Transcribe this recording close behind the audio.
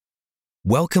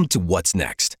Welcome to What's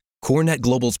Next, CoreNet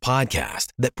Global's podcast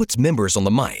that puts members on the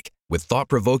mic with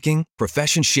thought-provoking,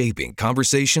 profession-shaping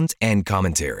conversations and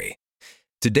commentary.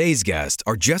 Today's guests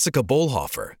are Jessica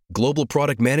Bollhofer, Global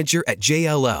Product Manager at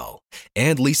JLL,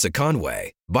 and Lisa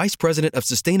Conway, Vice President of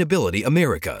Sustainability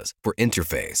Americas for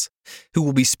Interface, who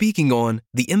will be speaking on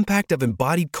the impact of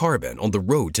embodied carbon on the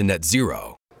road to net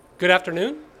zero. Good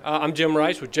afternoon. I'm Jim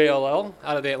Rice with JLL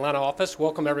out of the Atlanta office.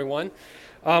 Welcome, everyone.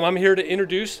 I'm here to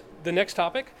introduce the next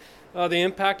topic, the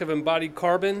impact of embodied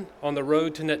carbon on the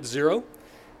road to net zero.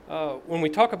 When we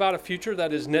talk about a future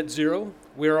that is net zero,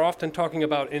 we are often talking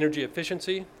about energy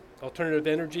efficiency, alternative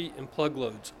energy, and plug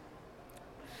loads.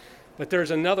 But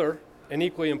there's another and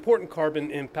equally important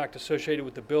carbon impact associated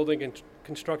with the building and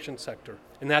construction sector,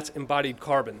 and that's embodied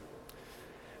carbon.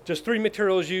 Just three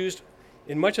materials used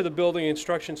in much of the building and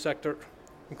construction sector,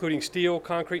 including steel,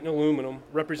 concrete, and aluminum,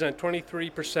 represent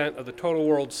 23% of the total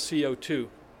world's CO2.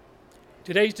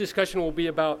 Today's discussion will be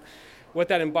about what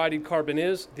that embodied carbon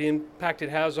is, the impact it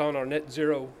has on our net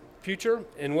zero future,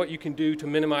 and what you can do to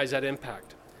minimize that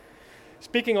impact.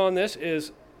 Speaking on this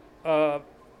is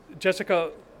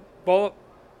Jessica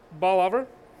Bollhofer,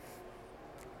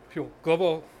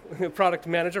 Global Product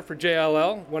Manager for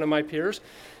JLL, one of my peers.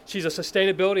 She's a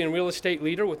sustainability and real estate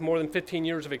leader with more than 15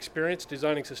 years of experience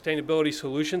designing sustainability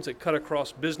solutions that cut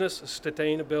across business,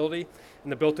 sustainability,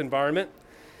 and the built environment.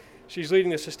 She's leading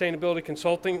the sustainability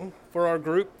consulting for our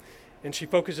group, and she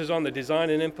focuses on the design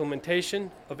and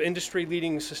implementation of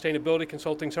industry-leading sustainability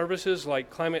consulting services like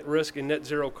climate risk and net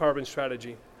zero carbon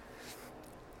strategy.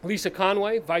 Lisa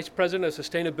Conway, Vice President of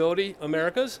Sustainability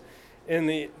Americas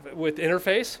with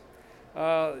Interface.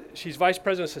 She's Vice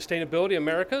President of Sustainability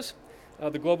Americas,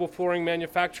 the global flooring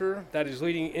manufacturer that is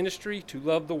leading industry to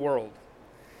love the world.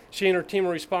 She and her team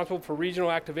are responsible for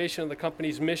regional activation of the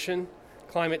company's mission,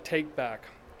 Climate Take Back.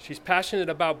 She's passionate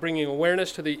about bringing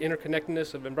awareness to the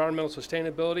interconnectedness of environmental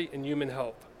sustainability and human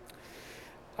health.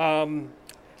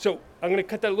 So I'm going to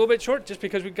cut that a little bit short just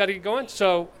because we've got to get going.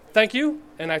 So thank you,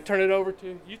 and I turn it over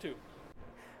to you two.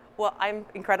 Well, I'm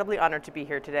incredibly honored to be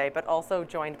here today, but also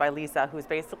joined by Lisa, who's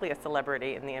basically a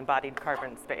celebrity in the embodied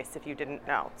carbon space, if you didn't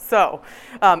know. So,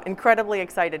 incredibly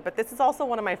excited. But this is also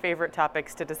one of my favorite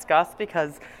topics to discuss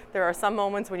because there are some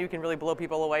moments when you can really blow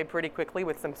people away pretty quickly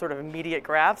with some sort of immediate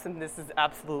graphs, and this is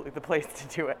absolutely the place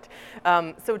to do it.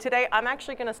 So today, I'm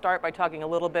actually going to start by talking a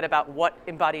little bit about what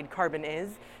embodied carbon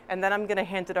is, and then I'm going to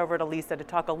hand it over to Lisa to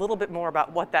talk a little bit more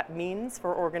about what that means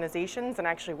for organizations and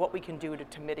actually what we can do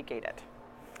to mitigate it.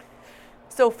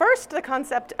 So first, the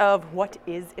concept of what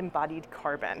is embodied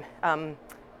carbon.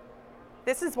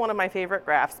 This is one of my favorite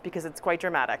graphs because it's quite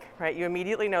dramatic, right? You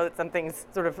immediately know that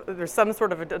there's some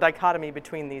sort of a dichotomy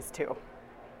between these two.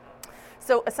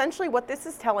 So essentially what this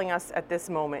is telling us at this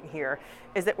moment here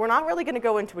is that we're not really going to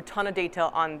go into a ton of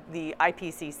detail on the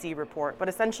IPCC report, but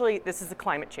essentially this is a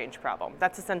climate change problem.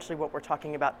 That's essentially what we're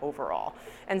talking about overall.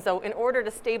 And so in order to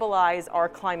stabilize our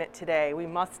climate today, we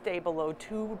must stay below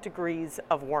 2 degrees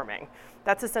of warming.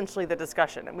 That's essentially the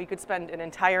discussion. And we could spend an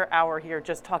entire hour here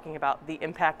just talking about the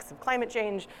impacts of climate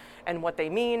change and what they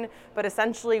mean. But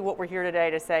essentially what we're here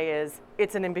today to say is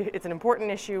it's an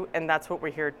important issue, and that's what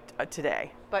we're here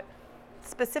today. But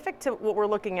specific to what we're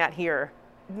looking at here,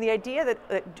 the idea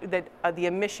that the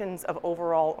emissions of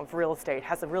real estate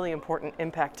has a really important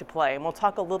impact to play, and we'll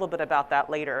talk a little bit about that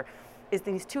later, is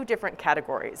these two different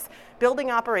categories. Building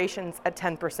operations at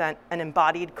 10% and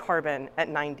embodied carbon at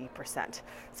 90%.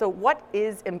 So what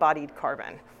is embodied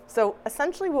carbon? So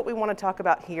essentially what we want to talk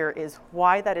about here is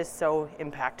why that is so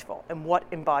impactful and what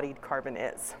embodied carbon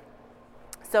is.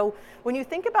 So when you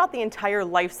think about the entire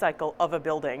life cycle of a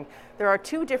building, there are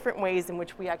two different ways in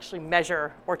which we actually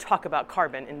measure or talk about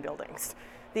carbon in buildings.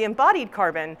 The embodied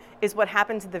carbon is what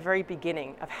happens at the very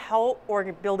beginning of how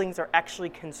buildings are actually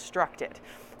constructed.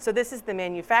 So this is the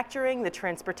manufacturing, the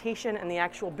transportation, and the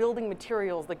actual building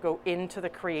materials that go into the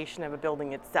creation of a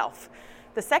building itself.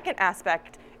 The second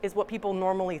aspect is what people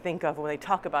normally think of when they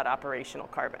talk about operational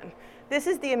carbon. This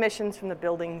is the emissions from the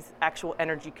building's actual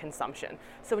energy consumption.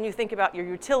 So when you think about your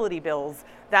utility bills,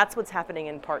 that's what's happening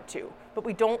in part 2. But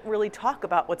we don't really talk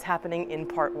about what's happening in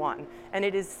part 1, and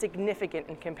it is significant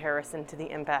in comparison to the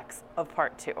impacts of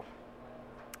part 2.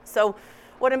 So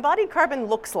what embodied carbon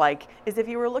looks like is if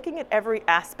you were looking at every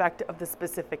aspect of the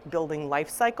specific building life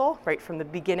cycle, right from the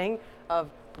beginning of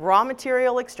raw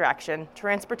material extraction,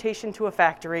 transportation to a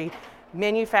factory,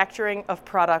 manufacturing of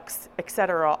products,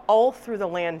 etc., all through the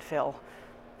landfill,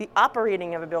 the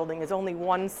operating of a building is only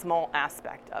one small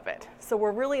aspect of it. So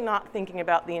we're really not thinking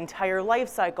about the entire life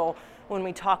cycle when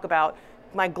we talk about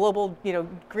my global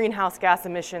greenhouse gas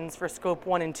emissions for scope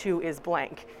 1 and 2 is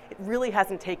blank. It really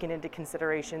hasn't taken into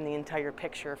consideration the entire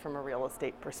picture from a real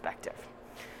estate perspective.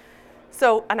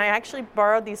 So, and I actually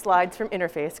borrowed these slides from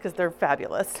Interface because they're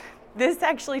fabulous. This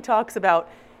actually talks about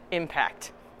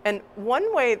impact. And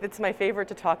one way that's my favorite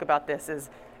to talk about this is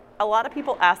a lot of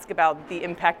people ask about the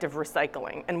impact of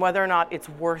recycling and whether or not it's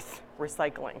worth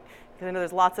recycling. Because I know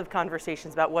there's lots of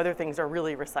conversations about whether things are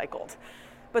really recycled.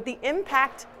 But the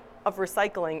impact of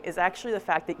recycling is actually the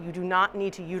fact that you do not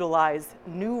need to utilize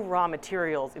new raw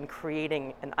materials in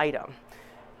creating an item.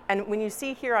 And when you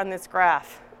see here on this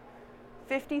graph,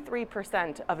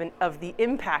 53% of the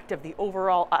impact of the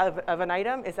overall of an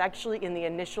item is actually in the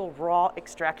initial raw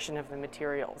extraction of the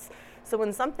materials. So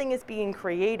when something is being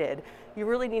created, you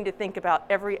really need to think about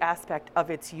every aspect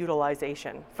of its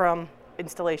utilization, from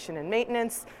installation and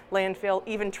maintenance, landfill,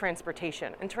 even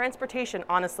transportation. And transportation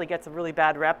honestly gets a really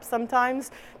bad rep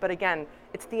sometimes, but again,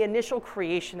 it's the initial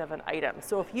creation of an item.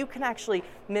 So if you can actually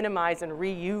minimize and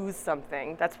reuse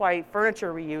something, that's why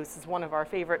furniture reuse is one of our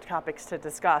favorite topics to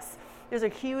discuss. There's a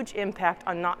huge impact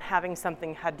on not having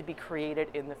something had to be created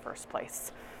in the first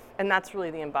place. And that's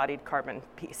really the embodied carbon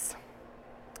piece.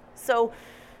 So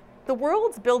the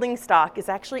world's building stock is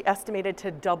actually estimated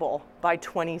to double by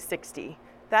 2060.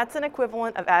 That's an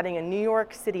equivalent of adding a New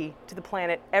York City to the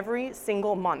planet every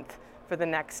single month for the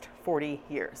next 40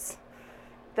 years.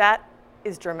 That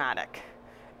is dramatic.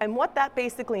 And what that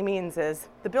basically means is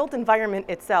the built environment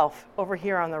itself, over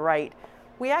here on the right,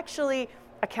 we actually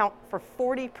account for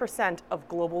 40% of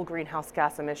global greenhouse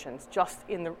gas emissions just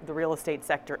in the real estate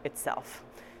sector itself.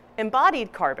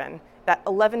 Embodied carbon, that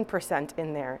 11%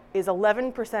 in there, is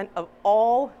 11% of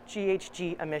all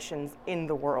GHG emissions in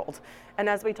the world. And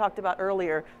as we talked about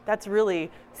earlier, that's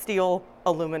really steel,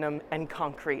 aluminum, and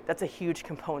concrete. That's a huge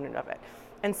component of it.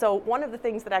 And so one of the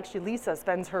things that actually Lisa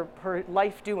spends her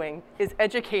life doing is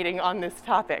educating on this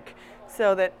topic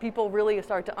so that people really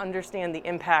start to understand the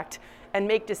impact and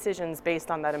make decisions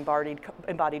based on that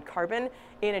embodied carbon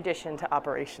in addition to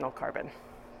operational carbon.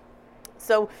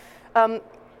 So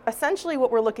essentially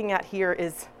what we're looking at here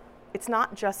is it's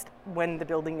not just when the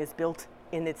building is built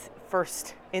in its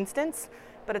first instance,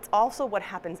 but it's also what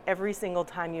happens every single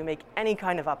time you make any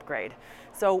kind of upgrade.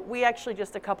 So we actually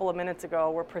just a couple of minutes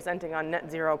ago were presenting on net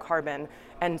zero carbon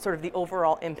and sort of the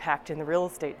overall impact in the real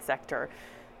estate sector.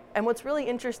 And what's really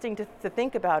interesting to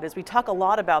think about is we talk a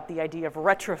lot about the idea of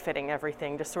retrofitting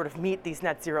everything to sort of meet these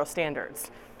net zero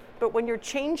standards. But when you're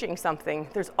changing something,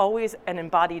 there's always an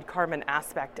embodied carbon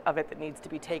aspect of it that needs to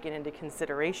be taken into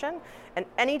consideration. And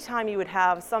anytime you would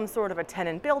have some sort of a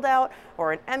tenant build out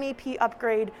or an MEP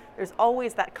upgrade, there's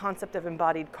always that concept of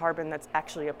embodied carbon that's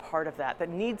actually a part of that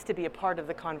needs to be a part of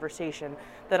the conversation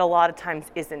that a lot of times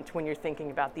isn't when you're thinking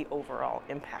about the overall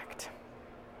impact.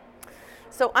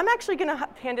 So I'm actually going to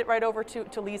hand it right over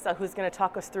to Lisa, who's going to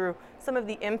talk us through some of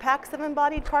the impacts of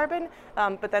embodied carbon,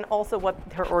 but then also what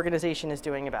her organization is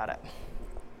doing about it.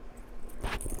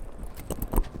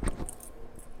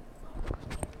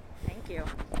 Thank you.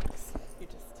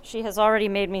 She has already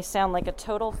made me sound like a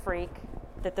total freak,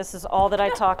 that this is all that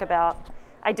I talk about.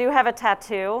 I do have a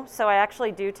tattoo, so I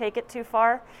actually do take it too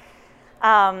far,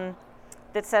 that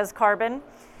says carbon.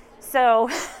 So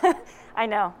I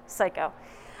know, psycho.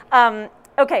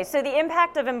 Okay, so the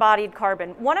impact of embodied carbon.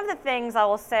 One of the things I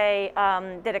will say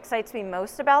that excites me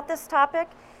most about this topic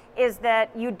is that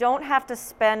you don't have to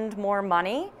spend more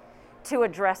money to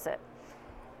address it.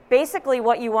 Basically,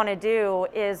 what you want to do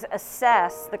is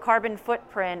assess the carbon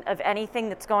footprint of anything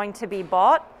that's going to be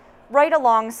bought right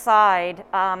alongside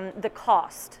the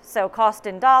cost. So cost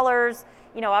in dollars,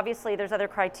 obviously there's other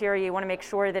criteria. You want to make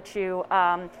sure that you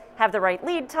have the right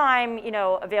lead time,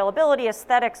 availability,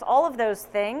 aesthetics, all of those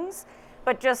things,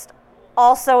 but just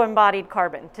also embodied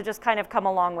carbon to just kind of come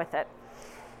along with it.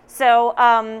 So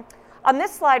on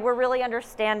this slide, we're really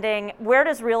understanding where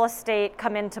does real estate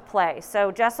come into play.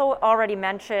 So Jess already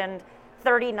mentioned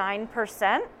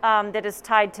 39% that is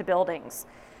tied to buildings.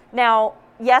 Now,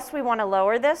 yes, we want to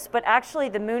lower this, but actually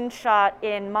the moonshot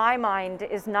in my mind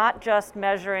is not just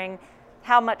measuring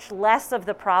how much less of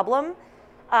the problem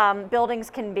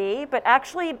buildings can be, but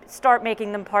actually start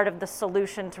making them part of the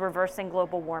solution to reversing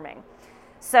global warming.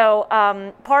 So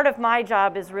part of my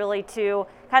job is really to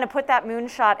kind of put that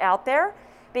moonshot out there,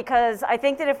 because I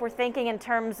think that if we're thinking in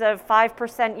terms of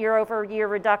 5% year-over-year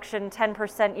reduction,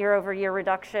 10% year-over-year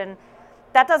reduction,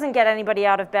 that doesn't get anybody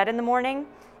out of bed in the morning.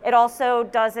 It also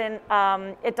doesn't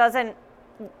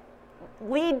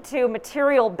lead to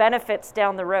material benefits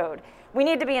down the road. We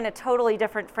need to be in a totally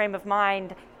different frame of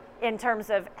mind in terms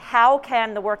of how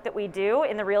can the work that we do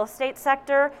in the real estate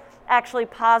sector actually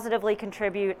positively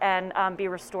contribute and be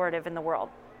restorative in the world.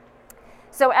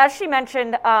 So as she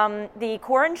mentioned, the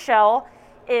core and shell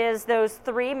is those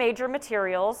three major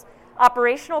materials.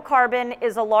 Operational carbon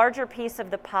is a larger piece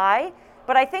of the pie,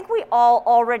 but I think we all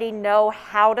already know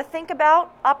how to think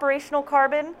about operational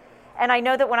carbon. And I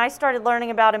know that when I started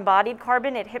learning about embodied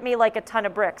carbon, it hit me like a ton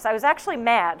of bricks. I was actually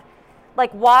mad.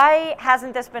 Like, why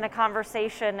hasn't this been a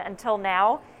conversation until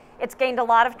now? It's gained a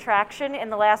lot of traction in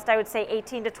the last, I would say,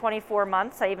 18 to 24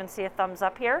 months. I even see a thumbs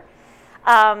up here.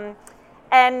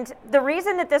 And the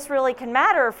reason that this really can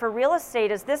matter for real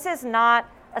estate is this is not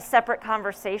a separate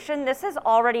conversation. This is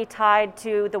already tied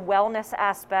to the wellness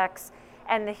aspects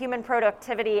and the human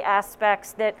productivity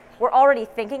aspects that we're already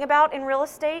thinking about in real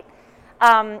estate.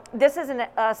 This is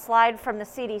a slide from the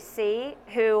CDC,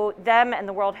 who them and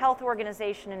the World Health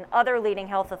Organization and other leading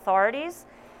health authorities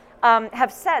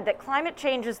have said that climate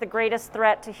change is the greatest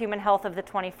threat to human health of the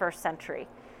 21st century.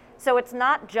 So it's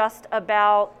not just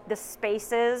about the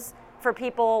spaces for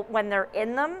people when they're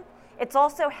in them. It's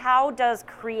also how does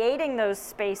creating those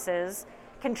spaces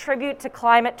contribute to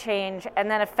climate change and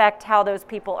then affect how those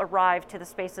people arrive to the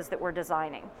spaces that we're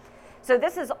designing. So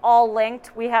this is all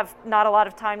linked. We have not a lot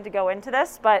of time to go into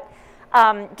this, but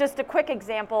just a quick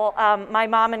example. My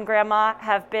mom and grandma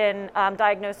have been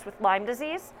diagnosed with Lyme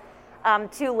disease,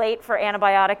 too late for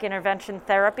antibiotic intervention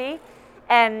therapy.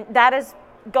 And that is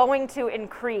going to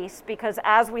increase because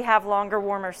as we have longer,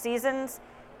 warmer seasons,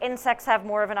 insects have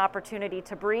more of an opportunity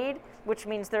to breed, which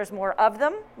means there's more of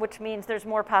them, which means there's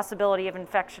more possibility of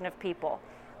infection of people.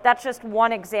 That's just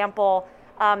one example.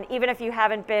 Even if you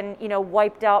haven't been,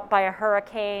 wiped out by a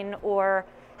hurricane or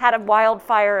had a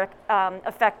wildfire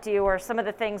affect you, or some of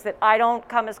the things that I don't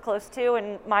come as close to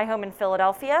in my home in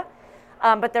Philadelphia,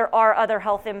 but there are other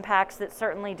health impacts that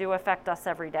certainly do affect us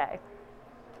every day.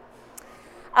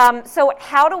 So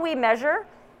how do we measure?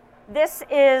 This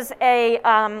is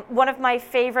one of my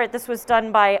favorite. This was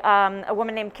done by a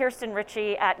woman named Kirsten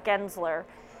Ritchie at Gensler.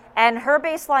 And her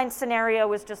baseline scenario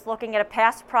was just looking at a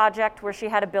past project where she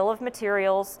had a bill of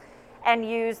materials and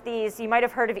used these, you might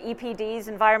have heard of EPDs,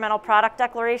 environmental product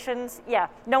declarations. Yeah,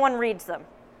 no one reads them.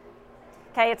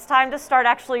 Okay, it's time to start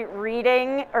actually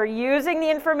reading or using the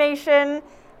information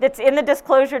that's in the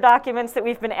disclosure documents that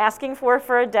we've been asking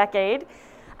for a decade.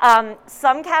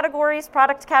 Some categories,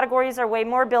 product categories, are way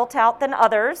more built out than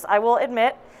others, I will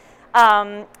admit.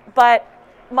 But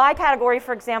my category,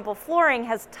 for example, flooring,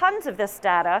 has tons of this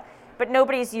data, but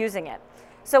nobody's using it.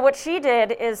 So what she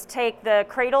did is take the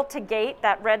cradle to gate,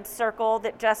 that red circle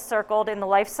that Jess circled in the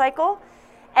life cycle,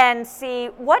 and see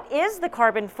what is the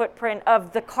carbon footprint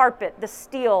of the carpet, the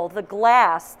steel, the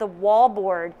glass, the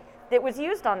wallboard that was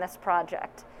used on this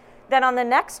project. Then on the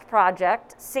next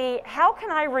project, see how can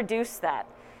I reduce that?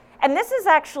 And this is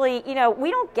actually,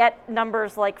 we don't get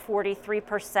numbers like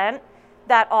 43%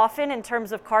 that often in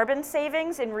terms of carbon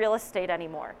savings in real estate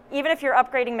anymore. Even if you're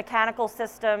upgrading mechanical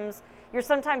systems, you're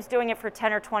sometimes doing it for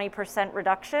 10 or 20%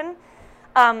 reduction.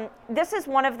 This is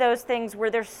one of those things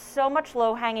where there's so much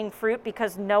low-hanging fruit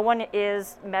because no one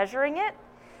is measuring it,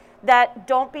 that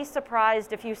don't be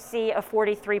surprised if you see a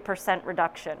 43%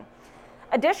 reduction.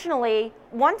 Additionally,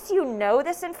 once you know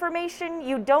this information,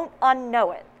 you don't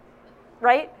unknow it,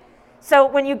 right? So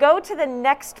when you go to the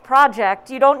next project,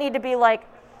 you don't need to be like,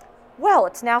 well,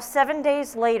 it's now 7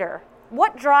 days later.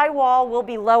 What drywall will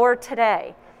be lower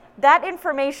today? That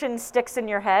information sticks in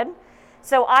your head.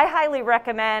 So I highly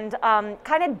recommend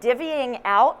kind of divvying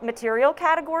out material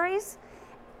categories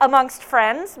amongst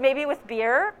friends, maybe with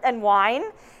beer and wine,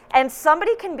 and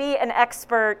somebody can be an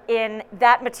expert in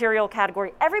that material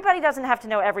category. Everybody doesn't have to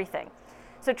know everything.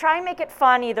 So try and make it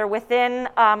fun either within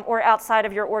or outside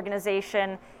of your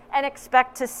organization, and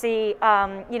expect to see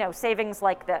savings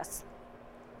like this.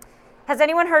 Has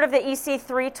anyone heard of the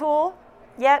EC3 tool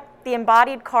yet? The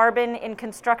Embodied Carbon in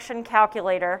Construction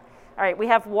Calculator. All right, we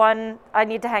have one. I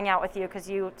need to hang out with you because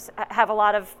you have a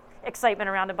lot of excitement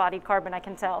around embodied carbon, I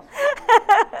can tell.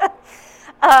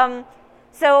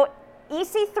 So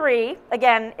EC3,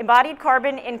 again, Embodied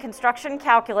Carbon in Construction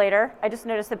Calculator. I just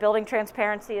noticed that building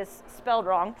transparency is spelled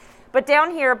wrong. But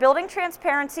down here,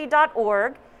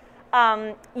 buildingtransparency.org,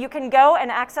 you can go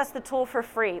and access the tool for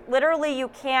free. Literally, you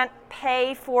can't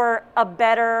pay for a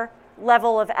better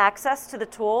level of access to the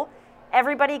tool.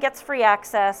 Everybody gets free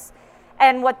access.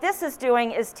 And what this is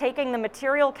doing is taking the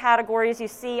material categories you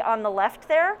see on the left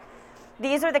there.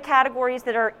 These are the categories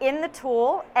that are in the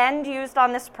tool and used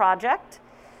on this project.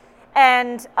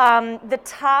 And the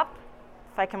top,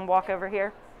 if I can walk over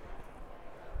here.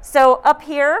 So up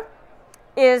here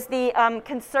is the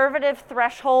conservative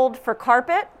threshold for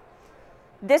carpet.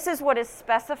 This is what is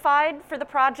specified for the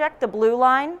project, the blue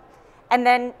line. And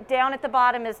then down at the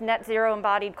bottom is net zero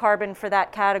embodied carbon for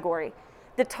that category.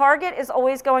 The target is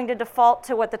always going to default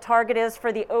to what the target is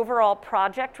for the overall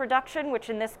project reduction, which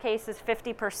in this case is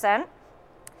 50%.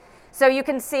 So you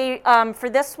can see for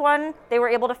this one, they were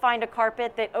able to find a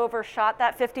carpet that overshot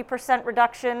that 50%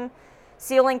 reduction.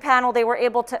 Ceiling panel, they were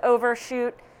able to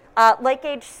overshoot. Lake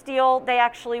Age steel, they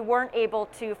actually weren't able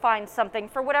to find something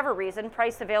for whatever reason,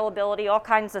 price, availability, all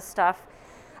kinds of stuff.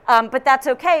 But that's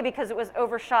okay because it was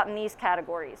overshot in these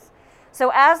categories.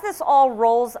 So as this all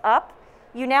rolls up,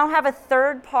 you now have a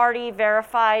third-party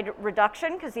verified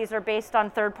reduction because these are based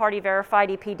on third-party verified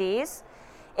EPDs.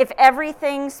 If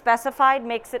everything specified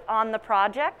makes it on the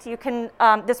project, you can,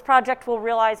 this project will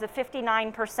realize a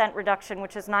 59% reduction,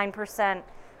 which is 9%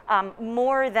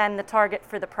 more than the target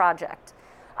for the project.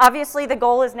 Obviously, the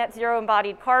goal is net zero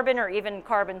embodied carbon or even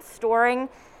carbon storing,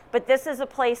 but this is a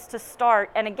place to start.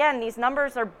 And again, these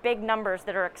numbers are big numbers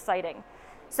that are exciting.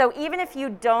 So even if you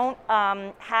don't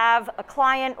have a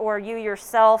client or you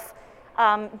yourself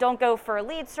don't go for a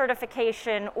LEED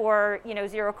certification or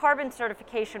zero carbon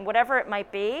certification, whatever it might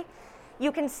be,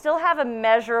 you can still have a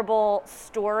measurable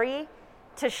story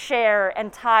to share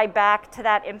and tie back to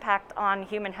that impact on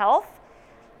human health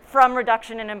from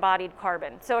reduction in embodied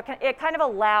carbon. So it kind of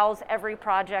allows every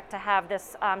project to have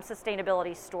this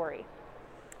sustainability story.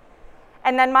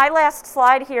 And then my last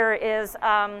slide here is,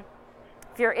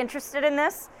 if you're interested in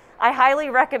this, I highly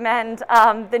recommend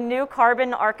the new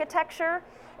carbon architecture.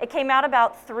 It came out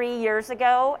about 3 years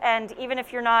ago, and even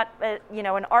if you're not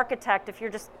an architect, if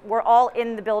we're all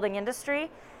in the building industry,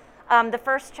 the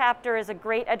first chapter is a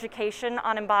great education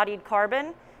on embodied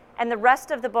carbon, and the rest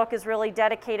of the book is really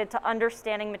dedicated to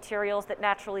understanding materials that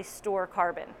naturally store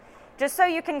carbon. Just so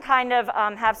you can kind of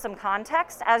have some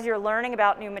context as you're learning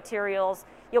about new materials,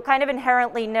 you'll kind of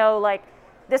inherently know, like,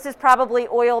 this is probably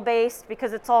oil-based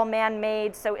because it's all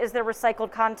man-made, so is there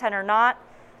recycled content or not?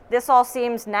 This all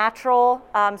seems natural,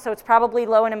 so it's probably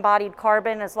low in embodied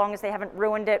carbon as long as they haven't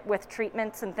ruined it with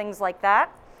treatments and things like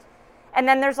that. And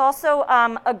then there's also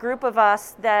a group of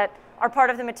us that are part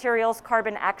of the Materials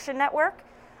Carbon Action Network.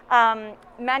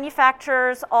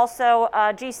 Manufacturers, also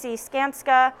GC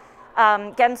Skanska,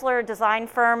 Gensler design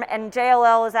firm, and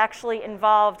JLL is actually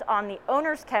involved on the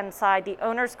Owners Ken side, the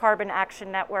Owners Carbon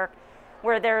Action Network,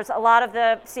 where there's a lot of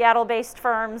the Seattle-based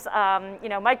firms,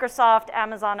 Microsoft,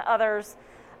 Amazon, others,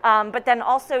 but then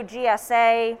also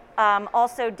GSA,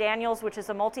 also Daniels, which is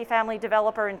a multifamily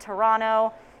developer in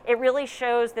Toronto. It really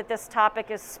shows that this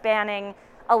topic is spanning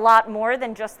a lot more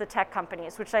than just the tech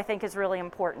companies, which I think is really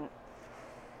important.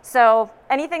 So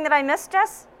anything that I missed,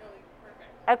 Jess? No,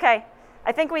 perfect. Okay.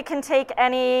 I think we can take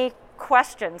any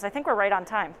questions. I think we're right on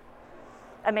time,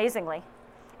 amazingly.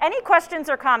 Any questions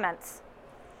or comments?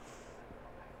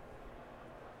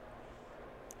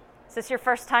 Is this your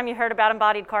first time you heard about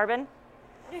embodied carbon?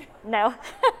 No?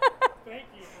 Thank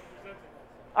you for presenting this.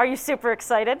 Are you super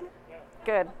excited? Yeah.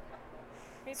 Good.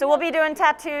 So we'll be doing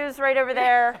tattoos right over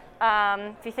there,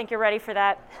 if you think you're ready for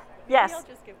that. Yes? Maybe I'll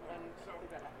just give one.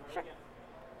 Sure.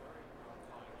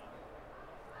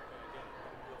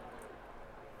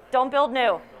 Don't build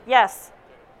new. Yes.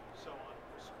 So on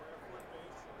a square foot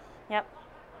basis, Yep.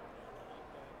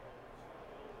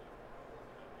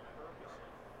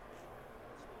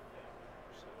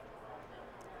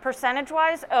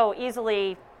 Percentage-wise,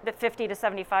 easily the 50 to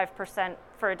 75%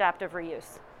 for adaptive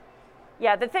reuse.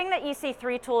 Yeah, the thing that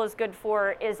EC3 tool is good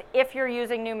for is if you're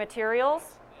using new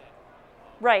materials,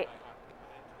 right.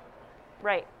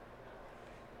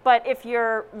 But if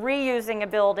you're reusing a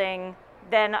building,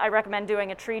 then I recommend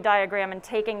doing a tree diagram and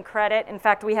taking credit. In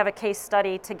fact, we have a case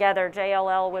study together.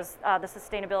 JLL was the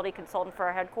sustainability consultant for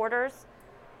our headquarters.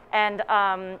 And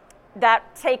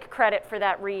take credit for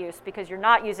that reuse because you're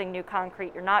not using new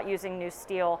concrete, you're not using new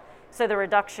steel, so the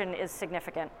reduction is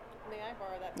significant. May I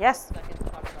borrow that? Yes. For a second to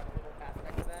talk about the little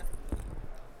aspect of that?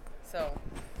 So,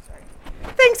 sorry.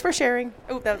 Thanks for sharing.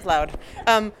 Oh, that was loud.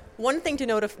 One thing to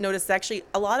notice is actually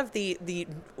a lot of the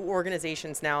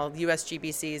organizations now, the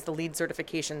USGBCs, the LEED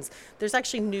certifications, there's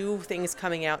actually new things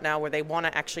coming out now where they want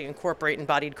to actually incorporate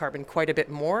embodied carbon quite a bit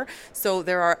more. So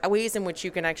there are ways in which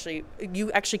you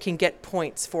actually can get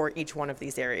points for each one of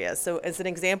these areas. So as an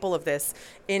example of this,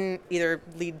 in either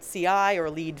LEED CI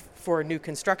or LEED for new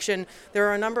construction, there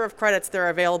are a number of credits that are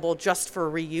available just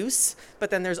for reuse, but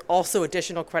then there's also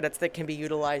additional credits that can be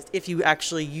utilized if you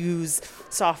actually use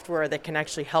software that can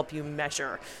actually help help you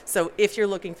measure. So if you're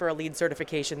looking for a LEED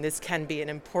certification, this can be an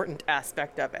important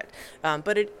aspect of it.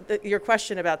 But your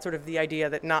question about sort of the idea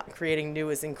that not creating new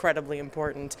is incredibly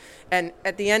important. And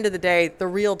at the end of the day, the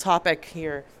real topic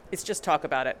here is just talk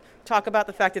about it. Talk about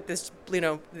the fact that this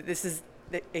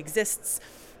exists,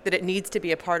 that it needs to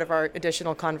be a part of our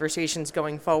additional conversations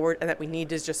going forward, and that we need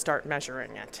to just start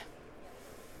measuring it.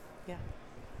 Yeah.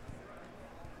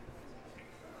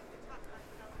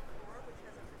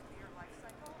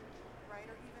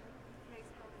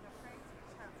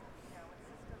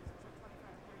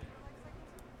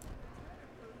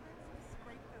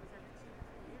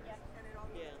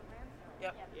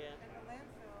 Yep. Yeah.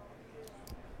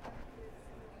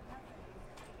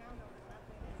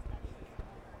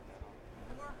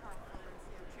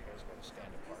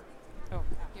 Oh,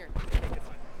 here.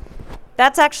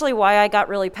 That's actually why I got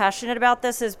really passionate about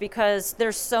this, is because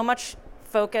there's so much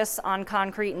focus on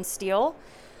concrete and steel.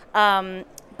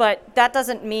 But that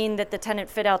doesn't mean that the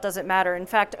tenant fit out doesn't matter. In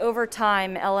fact, over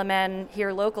time, LMN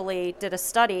here locally did a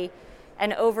study,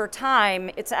 and over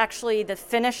time, it's actually the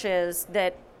finishes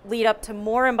that lead up to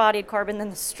more embodied carbon than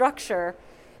the structure,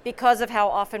 because of how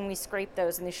often we scrape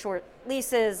those in these short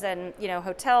leases and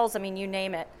hotels. I mean, you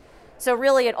name it. So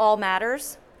really, it all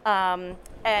matters.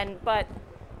 But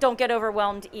don't get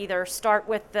overwhelmed either. Start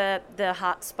with the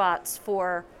hot spots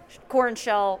for core and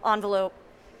shell, envelope,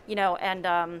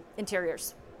 and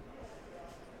interiors.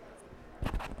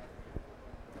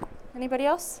 Anybody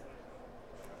else?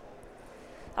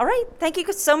 All right. Thank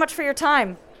you so much for your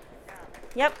time.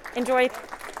 Yep. Enjoy.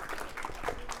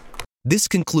 This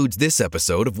concludes this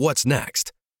episode of What's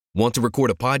Next. Want to record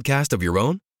a podcast of your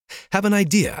own? Have an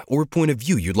idea or a point of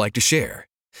view you'd like to share?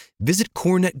 Visit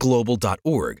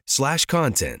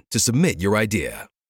corenetglobal.org/content to submit your idea.